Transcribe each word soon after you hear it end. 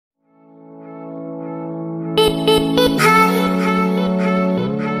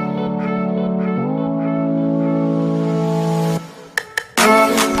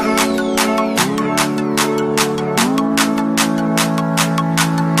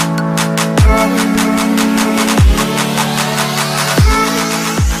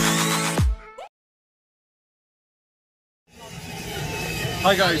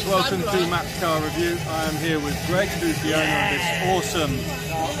Hi guys, welcome to Matt's Car Review. I am here with Greg, who's the owner of this awesome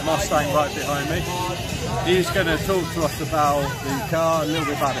Mustang right behind me. He's going to talk to us about the car, a little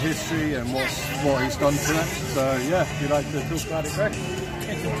bit about the history and what he's done to it. So yeah, if you'd like to talk about it, Greg.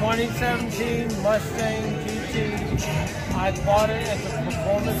 It's a 2017 Mustang GT. I bought it as a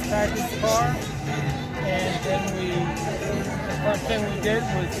performance package car, and then the first thing we did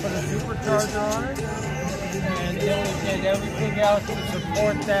was put a supercharger on it. And then we did everything else to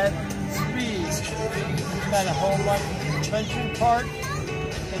support that speed. It's got a whole bunch of suspension parts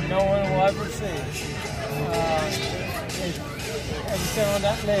that no one will ever see. Everything on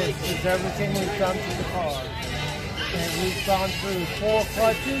that list is everything we've done to the car. And we've gone through 4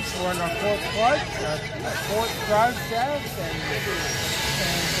 clutches. We're on our 4th clutch, our 4th drive shaft, and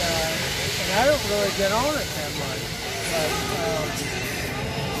I don't really get on it that much. But,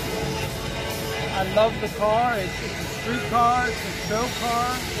 I love the car. It's a street car. It's a show car.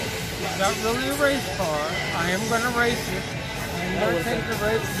 It's not really a race car. I am going to race it. I'm going to take the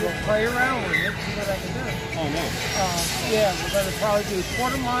race and play around with it, see what I can do. Oh no. Yeah, we're going to probably do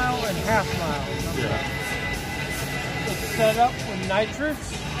quarter mile and half mile. Yeah. It's set up with nitrous.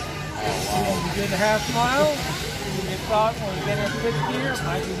 Oh wow. We did a half mile. We thought when we get in 5th gear, it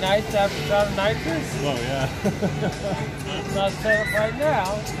might be nice to have a shot of nitrous. Oh yeah. It's not set up right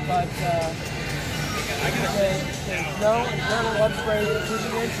now, but there's no internal upgrade to the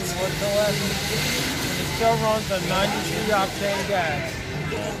engine whatsoever. It still runs on 93 octane gas.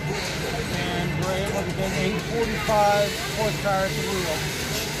 And we're able to get 845 horsepower at the wheel.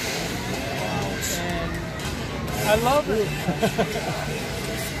 And I love it.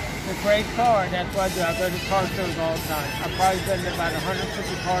 It's a great car, and that's what I do. I go to car shows all the time. I've probably been to about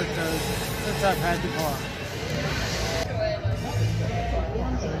 150 car shows since I've had the car.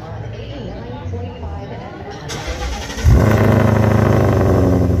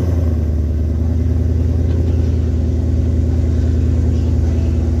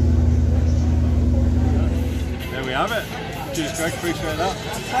 We have it. Cheers, Greg. Appreciate that.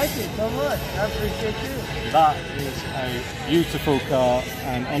 Thank you so much. I appreciate you. That is a beautiful car,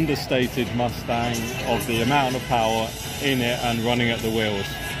 an understated Mustang of the amount of power in it and running at the wheels.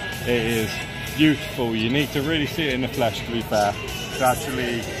 It is beautiful. You need to really see it in the flesh, to be fair, to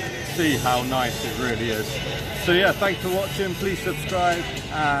actually see how nice it really is. So yeah, thanks for watching. Please subscribe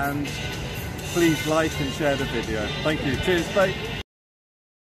and please like and share the video. Thank you. Cheers, bye.